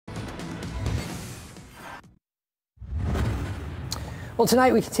Well,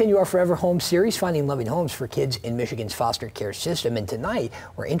 tonight we continue our Forever Home series, finding loving homes for kids in Michigan's foster care system. And tonight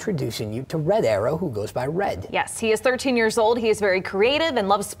we're introducing you to Red Arrow, who goes by Red. Yes, he is 13 years old. He is very creative and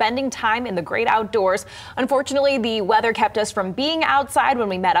loves spending time in the great outdoors. Unfortunately, the weather kept us from being outside when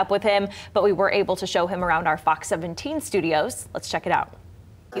we met up with him, but we were able to show him around our Fox 17 studios. Let's check it out.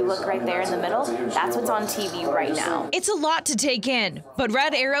 You look right there in the middle, that's what's on TV right now. It's a lot to take in, but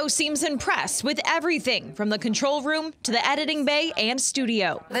Red Arrow seems impressed with everything from the control room to the editing bay and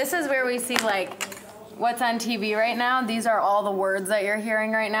studio. This is where we see like what's on TV right now. These are all the words that you're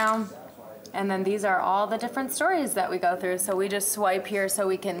hearing right now. And then these are all the different stories that we go through. So we just swipe here so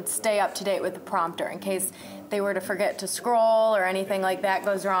we can stay up to date with the prompter in case they were to forget to scroll or anything like that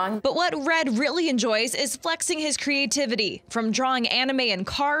goes wrong. But what Red really enjoys is flexing his creativity, from drawing anime and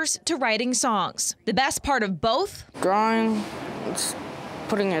cars to writing songs. The best part of both? Drawing, it's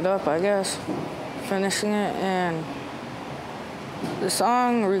putting it up, I guess, finishing it, and the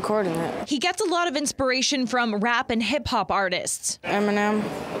song, recording it. He gets a lot of inspiration from rap and hip-hop artists. Eminem,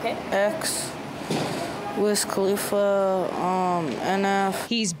 X, Wiz Khalifa, NF.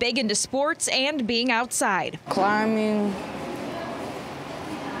 He's big into sports and being outside. Climbing,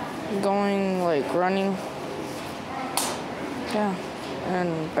 going, like, running. Yeah.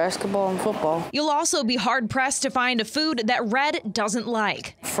 And basketball and football. You'll also be hard-pressed to find a food that Red doesn't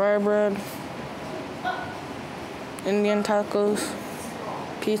like. Fry bread, Indian tacos,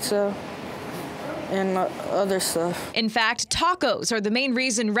 pizza, and other stuff. In fact, tacos are the main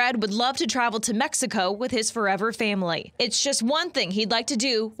reason Red would love to travel to Mexico with his forever family. It's just one thing he'd like to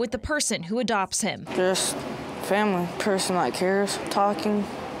do with the person who adopts him. Just family, person that cares, talking,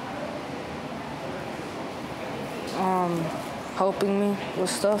 helping me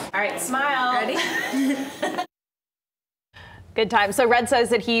with stuff. All right, smile. Ready? Good time. So Red says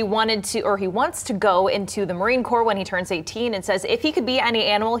that he wants to go into the Marine Corps when he turns 18, and says if he could be any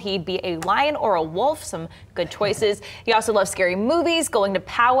animal, he'd be a lion or a wolf. Some good choices. He also loves scary movies, going to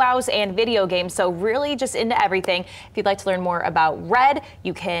powwows, and video games. So really just into everything. If you'd like to learn more about Red,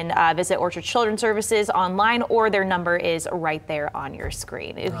 you can visit Orchard Children's Services online, or their number is right there on your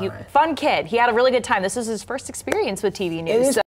screen. Fun kid. He had a really good time. This is his first experience with TV news.